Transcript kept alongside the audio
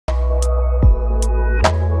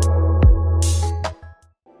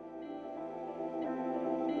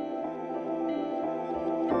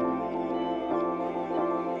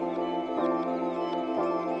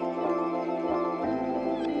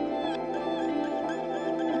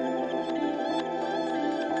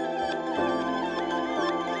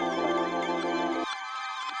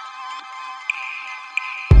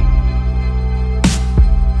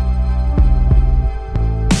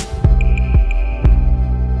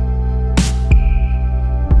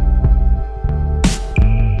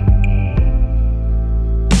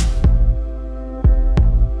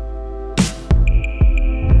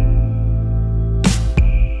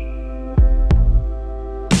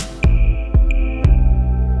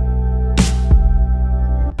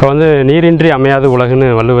இப்போ வந்து நீரின்றி அமையாது உலகுன்னு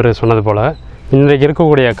வள்ளுவர் சொன்னது போல் இன்றைக்கு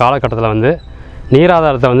இருக்கக்கூடிய காலகட்டத்தில் வந்து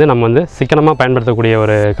நீராதாரத்தை வந்து நம்ம வந்து சிக்கனமாக பயன்படுத்தக்கூடிய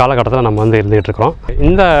ஒரு காலகட்டத்தில் நம்ம வந்து இருந்துகிட்ருக்கிறோம்.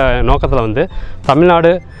 இந்த நோக்கத்தில் வந்து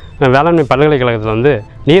தமிழ்நாடு வேளாண்மை பல்கலைக்கழகத்தில் வந்து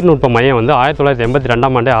நீர்நுட்ப மையம் வந்து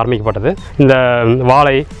 1982ஆம் ஆண்டே ஆரம்பிக்கப்பட்டது. இந்த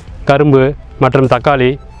வாழை, கரும்பு மற்றும்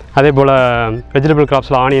தக்காளி, அதே போல் வெஜிடபிள்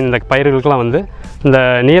கிராப்ஸில் ஆனியன், இந்த பயிர்களுக்கெல்லாம் வந்து இந்த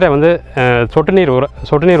நீரை வந்து சொட்டு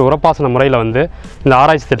நீர் உரப்பாசன முறையில் வந்து இந்த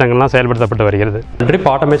ஆராய்ச்சி திட்டங்கள்லாம் செயல்படுத்தப்பட்டு வருகிறது. ட்ரிப்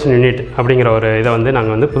ஆட்டோமேஷன் யூனிட் அப்படிங்கிற ஒரு இதை வந்து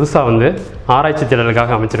நாங்கள் வந்து புதுசாக வந்து ஆராய்ச்சி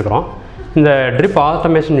திட்டங்களுக்காக அமைச்சிருக்கிறோம். இந்த ட்ரிப்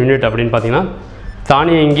ஆட்டோமேஷன் யூனிட் அப்படின்னு பார்த்திங்கன்னா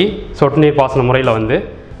தானியங்கி சொட்டு நீர் பாசன முறையில் வந்து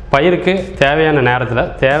பயிருக்கு தேவையான நேரத்தில்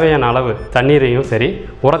தேவையான அளவு தண்ணீரையும் சரி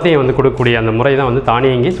உரத்தையும் வந்து கொடுக்கக்கூடிய அந்த முறை தான் வந்து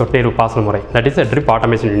தானியங்கி சொட்டு நீர் பாசன முறை. That is trip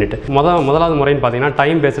automation unit. முதலாவது முறைன்னு பார்த்திங்கன்னா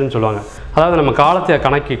டைம் பேஸ்டுன்னு சொல்லுவாங்க. அதாவது நம்ம காலத்தை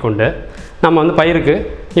கணக்கி கொண்டு நம்ம வந்து பயிருக்கு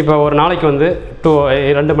இப்போ ஒரு நாளைக்கு வந்து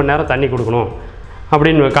 2 மணி நேரம் தண்ணி கொடுக்கணும்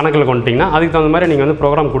அப்படின்னு கணக்கில் கொண்டுட்டிங்கன்னா அதுக்கு தகுந்த மாதிரி நீங்கள் வந்து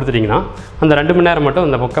ப்ரோக்ராம் கொடுத்துட்டிங்கன்னா அந்த 2 மணி நேரம் மட்டும்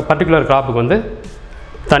அந்த பர்டிகுலர் கிராப்புக்கு வந்து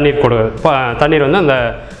தண்ணீர் வந்து அந்த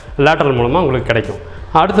லேட்டரல் மூலமாக உங்களுக்கு கிடைக்கும்.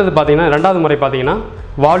 அடுத்தது பார்த்திங்கன்னா ரெண்டாவது முறை பார்த்திங்கன்னா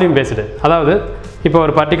வால்யூம் பேஸ்டு. அதாவது இப்போ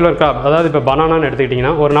ஒரு பர்டிகுலர் கிராப், அதாவது இப்போ பனானான்னு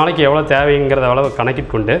எடுத்துக்கிட்டிங்கன்னா ஒரு நாளைக்கு எவ்வளோ தேவைங்கிறத அளவு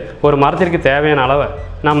கணக்கிட்டு கொண்டு ஒரு மரத்திற்கு தேவையான அளவை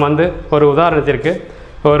நம்ம வந்து ஒரு உதாரணத்திற்கு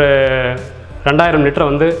ஒரு 2000 லிட்டரை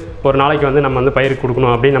வந்து ஒரு நாளைக்கு வந்து நம்ம வந்து பயிருக்கு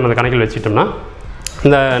கொடுக்கணும் அப்படின்னு நம்ம அந்த கணக்கில் வச்சுட்டோம்னா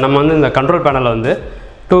நம்ம வந்து இந்த கண்ட்ரோல் பேனலில் வந்து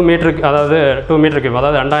 2 மீட்டருக்கு, அதாவது 2 மீட்டருக்கு,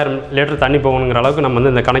 அதாவது 2000 லிட்டர் தண்ணி போகணுங்கிற அளவுக்கு நம்ம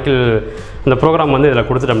வந்து இந்த கணக்கில் இந்த ப்ரோக்ராம் வந்து இதில்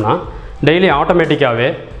கொடுத்துட்டோம்னா டெய்லி ஆட்டோமேட்டிக்காகவே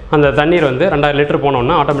அந்த தண்ணீர் வந்து 2000 லிட்டர்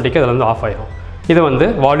போனோம்னா ஆட்டோமேட்டிக்காக இதில் வந்து ஆஃப் ஆகிடும். இது வந்து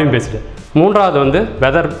வால்யூம் பேஸ்டு. மூன்றாவது வந்து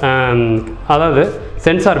அதாவது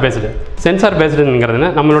சென்சார் பேஸ்டு. சென்சார் பேஸ்டுங்கிறதுனா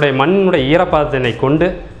நம்மளுடைய மண்ணுடைய ஈரப்பதத்தினை கொண்டு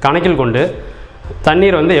கணக்கில் கொண்டு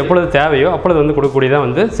தண்ணீர் வந்து எப்பொழுது தேவையோ அப்பொழுது வந்து கொடுக்கக்கூடியதான்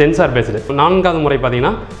வந்து சென்சார் பேஸ்டு. 4வது முறை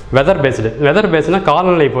பார்த்திங்கன்னா வெதர் பேஸ்டு. வெதர் பேஸ்டுனா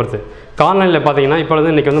காலநிலை பொறுத்து. காலநிலையில் பார்த்திங்கன்னா இப்போ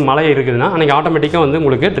வந்து இன்றைக்கி வந்து மழை இருக்குதுன்னா அன்றைக்கி ஆட்டோமேட்டிக்காக வந்து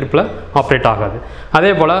உங்களுக்கு ட்ரிப்பில் ஆப்ரேட் ஆகாது.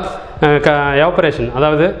 அதே போல் எவாப்பரேஷன்,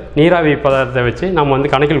 அதாவது நீராவி பதார்த்தத்தை வச்சு நம்ம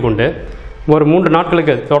வந்து கணக்கில் கொண்டு ஒரு 3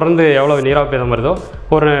 நாட்களுக்கு தொடர்ந்து எவ்வளோ நீராவிப்பதம் வருதோ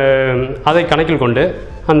அதை கணக்கில் கொண்டு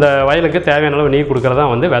அந்த வயலுக்கு தேவையான அளவு நீர் கொடுக்கறதா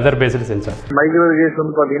வந்து weather based sensor. Micro irrigation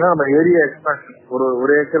வந்து பார்த்தீங்கன்னா நம்ம ஏரியா எக்ஸ்பான்ஷன்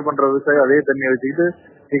ஒரு ஏக்கர் பண்ணுற விவசாயம் அதே தண்ணியை வச்சுக்கிட்டு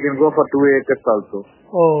you can go for 2 acres also.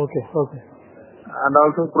 Oh, okay. And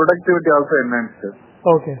also productivity also enhanced.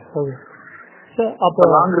 Okay. So அப்போ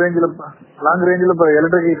லாங் ரேஞ்சில் இப்போ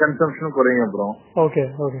எலக்ட்ரிக்கல் கன்சம்ஷன் குறையும் அப்புறம். Okay.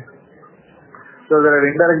 So there are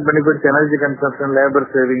indirect benefits, energy consumption, labor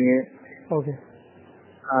saving. Okay.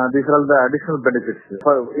 These are all the additional benefits.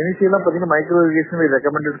 For initially, micro irrigation is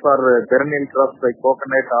recommended for perennial crops like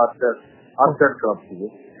coconut, orchard crops.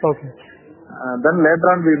 Okay. Then later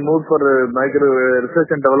on we moved for micro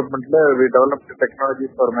research and development. We developed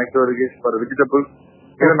technologies for micro irrigation for vegetables,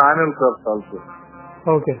 even annual crops also.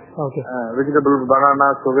 Okay. Vegetables, banana,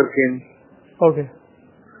 sugarcane. Okay.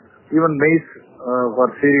 Even maize for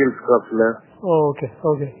cereals crops. Oh,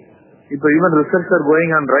 okay. Even research are going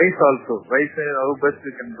on rice also. Rice, how best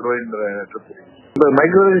we can grow in the drip. The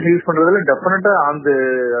micro irrigation use பண்றதுல definitely on the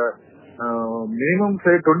minimum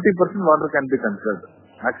say 20% water can be conserved.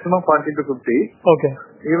 Maximum 40 to 50. Okay.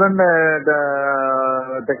 Even the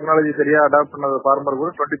technology சரியா adapt பண்ண farmer கூட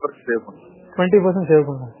 20% save பண்ணும். 20% save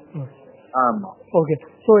பண்ணும். ஆமா. Okay.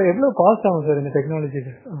 So எவ்வளவு cost ஆகும் sir இந்த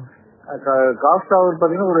டெக்னாலஜிக்கு? காஸ்ட் ஆகும்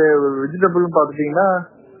பாத்தீங்கன்னா ஒரு வெஜிடபிள் பாத்தீங்கன்னா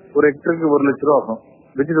ஒரு ஹெக்டருக்கு 1 லட்சம் ரூபாய் ஆகும்.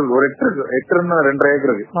 வெஜிடபிள் ஒரு ஹெக்டர்னா 2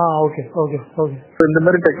 ஏக்கருக்கு. ஓகே. இந்த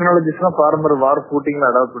மாதிரி டெக்னாலஜிஸ்லாம் ஃபார்மர் வார் ஃபூட்டிங்ல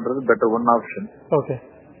அடாப்ட் பண்றது better one option. Okay.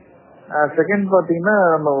 Second பாத்தீங்கன்னா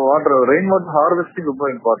நம்ம ரெயின் வாட்டர் ஹார்வெஸ்டிங் ரொம்ப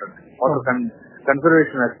இம்பார்ட்டன்ட். Water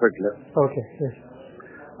conservation ஆஸ்பெக்ட்ல. ஓகே.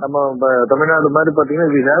 நம்ம தமிழ்நாடு மாதிரி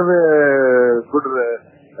பாத்தீங்கன்னா we have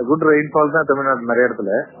குட் ரெயின்ஃபால் தான் தமிழ்நாடு நிறைய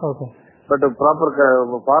இடத்துல. ஓகே. பட் ப்ராப்பர்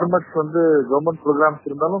ஃபார்மர்ஸ் வந்து கவர்மெண்ட் ப்ரோக்ராம்ஸ்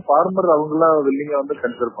இருந்தாலும் ஃபார்மர் அவங்களா வில்லிங்கா வந்து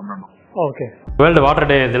கன்சர்வ் பண்ணணும். ஓகே. வேர்ல்டு வாட்டர்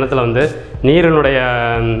டே தினத்தில் வந்து நீரினுடைய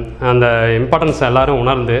அந்த இம்பார்ட்டன்ஸ் எல்லாரும்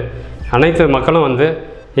உணர்ந்து அனைத்து மக்களும் வந்து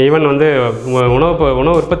ஈவன் வந்து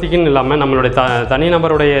உணவு உற்பத்திக்குன்னு இல்லாமல் நம்மளுடைய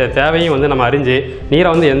தனிநபருடைய தேவையும் வந்து நம்ம அறிஞ்சு நீரை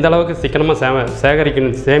வந்து எந்த அளவுக்கு சிக்கனமாக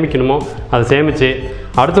சேமிக்கணுமோ அதை சேமித்து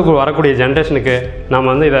அடுத்து வரக்கூடிய ஜென்ரேஷனுக்கு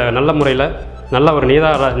நாம் வந்து இதை நல்ல முறையில் நல்ல ஒரு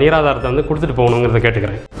நீராதாரத்தை வந்து கொடுத்துட்டு போகணுங்கிறத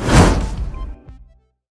கேட்டுக்கிறேன்.